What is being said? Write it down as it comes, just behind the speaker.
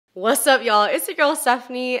What's up, y'all? It's your girl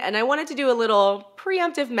Stephanie, and I wanted to do a little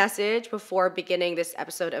preemptive message before beginning this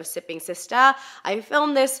episode of SippingSista. I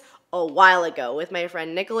filmed this a while ago with my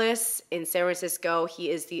friend Nicholas in San Francisco. He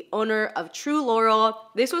is the owner of True Laurel.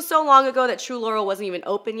 This was so long ago that True Laurel wasn't even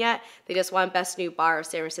open yet. They just won Best New Bar of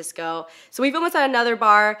San Francisco. So we filmed this at another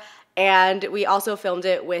bar, and we also filmed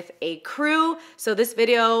it with a crew. So this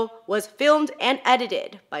video was filmed and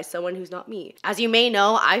edited by someone who's not me. As you may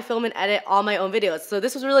know, I film and edit all my own videos. So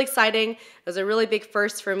this was really exciting. It was a really big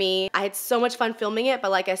first for me. I had so much fun filming it,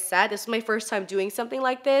 but like I said, this was my first time doing something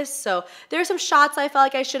like this. So there are some shots I felt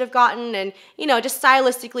like I should have gotten and, you know, just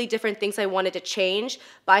stylistically different things I wanted to change.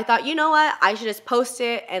 But I thought, you know what? I should just post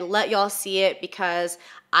it and let y'all see it because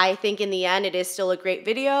I think in the end it is still a great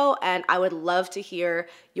video and I would love to hear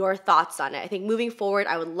your thoughts on it. I think moving forward,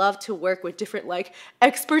 I would love to work with different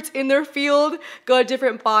experts in their field, go to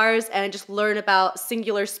different bars and just learn about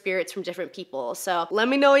singular spirits from different people. So let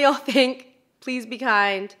me know what y'all think. Please be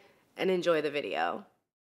kind and enjoy the video.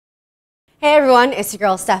 Hey everyone, it's your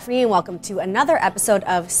girl Stephanie and welcome to another episode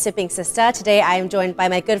of SippingSista. Today I am joined by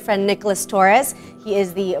my good friend Nicolas Torres. He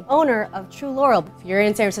is the owner of True Laurel. If you're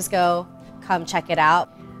in San Francisco, come check it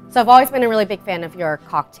out. So I've always been a really big fan of your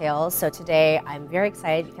cocktails. So today I'm very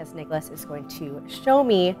excited because Nicholas is going to show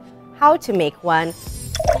me how to make one.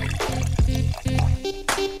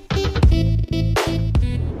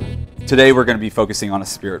 Today we're going to be focusing on a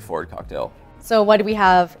spirit-forward cocktail. So what do we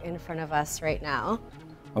have in front of us right now?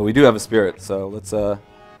 Well, we do have a spirit, so let's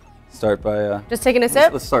start by... Just taking a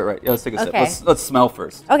sip? Let's start right. Yeah, let's take a Okay. sip. Let's smell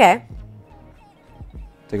first. Okay.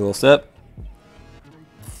 Take a little sip.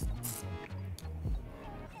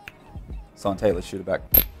 Saute, let's shoot it back.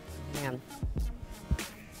 Man.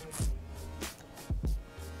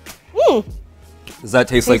 Does that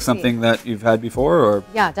taste like Tasty. something that you've had before, or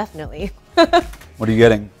Yeah, definitely. what are you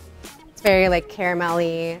getting? It's very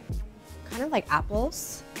caramelly, kind of like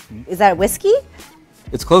apples. Is that whiskey?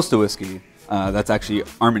 It's close to whiskey. That's actually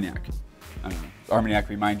Armagnac. Armagnac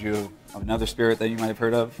reminds you of another spirit that you might have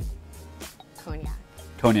heard of? Cognac.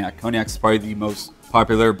 Cognac. Cognac's probably the most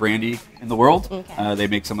popular brandy in the world. Okay. They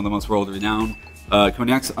make some of the most world-renowned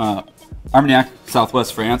cognacs. Armagnac,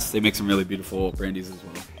 Southwest France, they make some really beautiful brandies as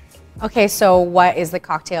well. Okay, so what is the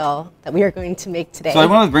cocktail that we are going to make today? So I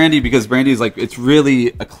went with brandy because brandy is it's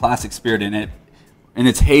really a classic spirit in it. In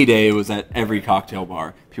its heyday, it was at every cocktail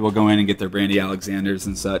bar. People go in and get their brandy Alexanders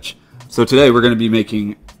and such. So today we're going to be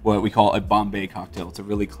making what we call a Bombay cocktail. It's a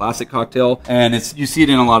really classic cocktail, and you see it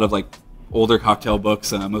in a lot of older cocktail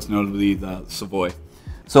books, most notably the Savoy.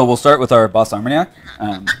 So we'll start with our Boss Armagnac.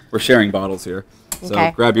 We're sharing bottles here. So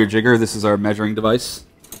Okay. grab your jigger. This is our measuring device.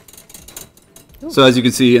 Ooh. So as you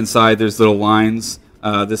can see inside, there's little lines.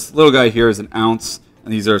 This little guy here is an ounce,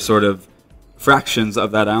 and these are sort of fractions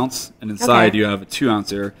of that ounce. And inside you have a 2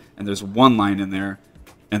 ouncer, and there's one line in there,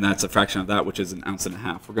 and that's a fraction of that, which is an ounce and a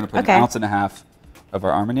half. We're going to put an ounce and a half of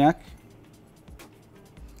our Armagnac.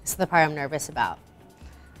 This is the part I'm nervous about.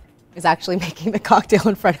 Is actually making the cocktail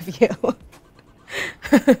in front of you.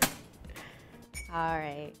 All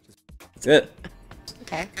right. That's it.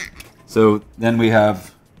 Okay. So then we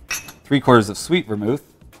have 3/4 of sweet vermouth.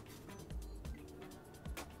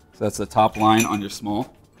 So that's the top line on your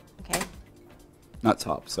small. Okay. Not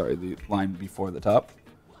top, sorry, the line before the top.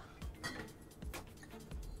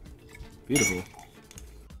 Beautiful.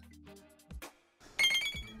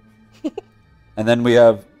 And then we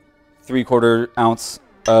have 3/4 ounce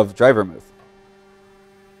of dry vermouth.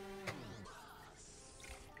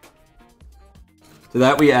 To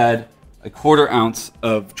that we add a 1/4 ounce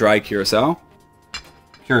of dry curacao.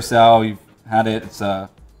 Curacao, you've had it, it's an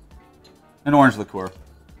orange liqueur.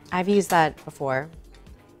 I've used that before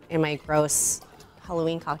in my gross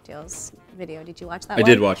Halloween cocktails video. Did you watch that one? I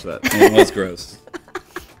did watch that. It was gross.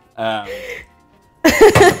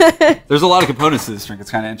 There's a lot of components to this drink.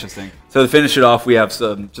 It's kind of interesting. So to finish it off, we have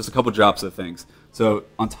just a couple drops of things. So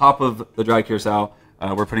on top of the dry curacao,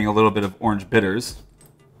 we're putting a little bit of orange bitters,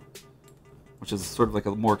 which is sort of like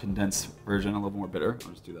a more condensed version, a little more bitter.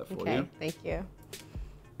 I'll just do that for you. Okay, thank you.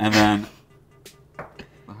 And then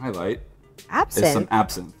the highlight is some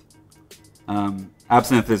absinthe.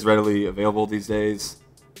 Absinthe is readily available these days.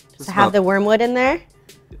 Does it have the wormwood in there?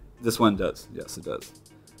 This one does. Yes, it does.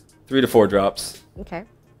 3 to 4 drops. Okay.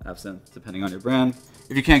 Absinthe, depending on your brand.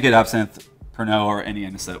 If you can't get absinthe, Pernod or any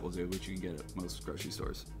anisette will do, which you can get at most grocery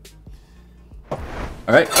stores. All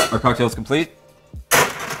right, our cocktail is complete.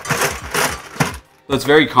 So it's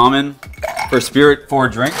very common for a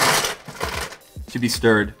spirit-forward drink to be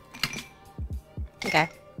stirred. Okay.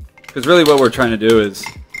 Because really what we're trying to do is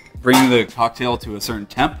bring the cocktail to a certain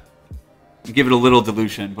temp and give it a little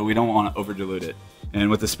dilution, but we don't want to over dilute it. And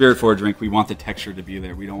with the spirit forward drink, we want the texture to be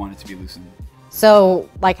there. We don't want it to be loosened. So,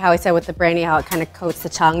 like how I said with the brandy, how it kind of coats the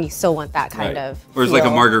tongue, you still want that kind of Whereas feel. like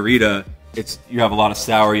a margarita, you have a lot of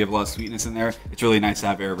sour, you have a lot of sweetness in there. It's really nice to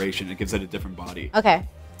have aeration. It gives it a different body. Okay.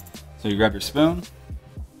 So you grab your spoon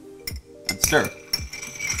and stir.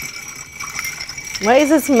 What is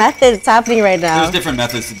this method that's happening right now? There's different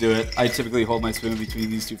methods to do it. I typically hold my spoon between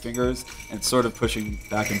these two fingers and sort of pushing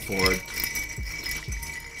back and forward.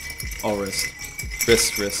 All wrist.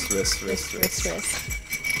 Wrist.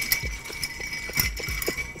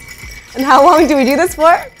 And how long do we do this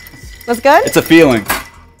for? That's good? It's a feeling.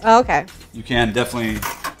 Oh, okay. You can definitely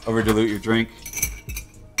over dilute your drink.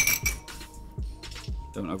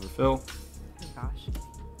 Don't overfill. Oh gosh.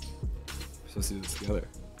 We're supposed to do this together.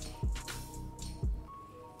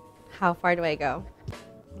 How far do I go?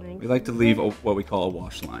 We like to leave what we call a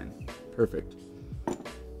wash line. Perfect.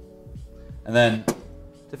 And then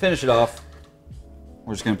to finish it off,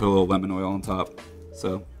 we're just going to put a little lemon oil on top.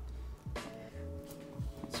 So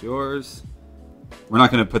that's yours. We're not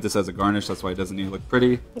going to put this as a garnish. That's why it doesn't need to look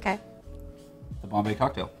pretty. Okay. The Bombay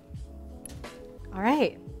cocktail. All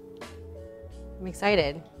right. I'm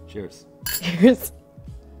excited. Cheers. Cheers.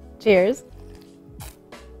 Cheers.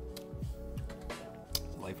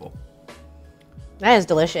 Delightful. That is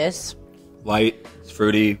delicious. Light, it's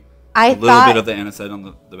fruity. A little bit of the anisette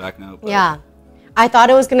on the back note. Yeah. I thought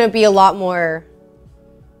it was going to be a lot more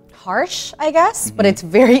harsh, I guess, but it's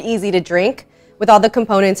very easy to drink with all the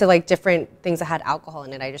components of like different things that had alcohol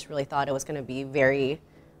in it. I just really thought it was going to be very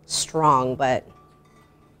strong, but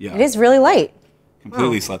yeah, it is really light.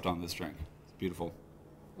 Completely slept on this drink. It's beautiful.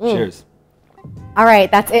 Cheers. All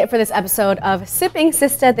right, that's it for this episode of Sipping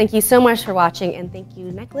Sista. Thank you so much for watching, and thank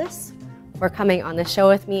you, Nicolas, for coming on the show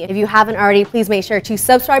with me. If you haven't already, please make sure to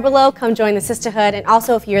subscribe below, come join the Sisterhood, and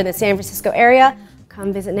also if you're in the San Francisco area,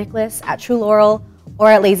 come visit Nicolas at True Laurel or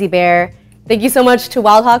at Lazy Bear. Thank you so much to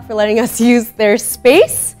Wildhawk for letting us use their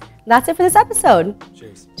space. That's it for this episode.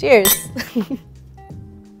 Cheers. Cheers.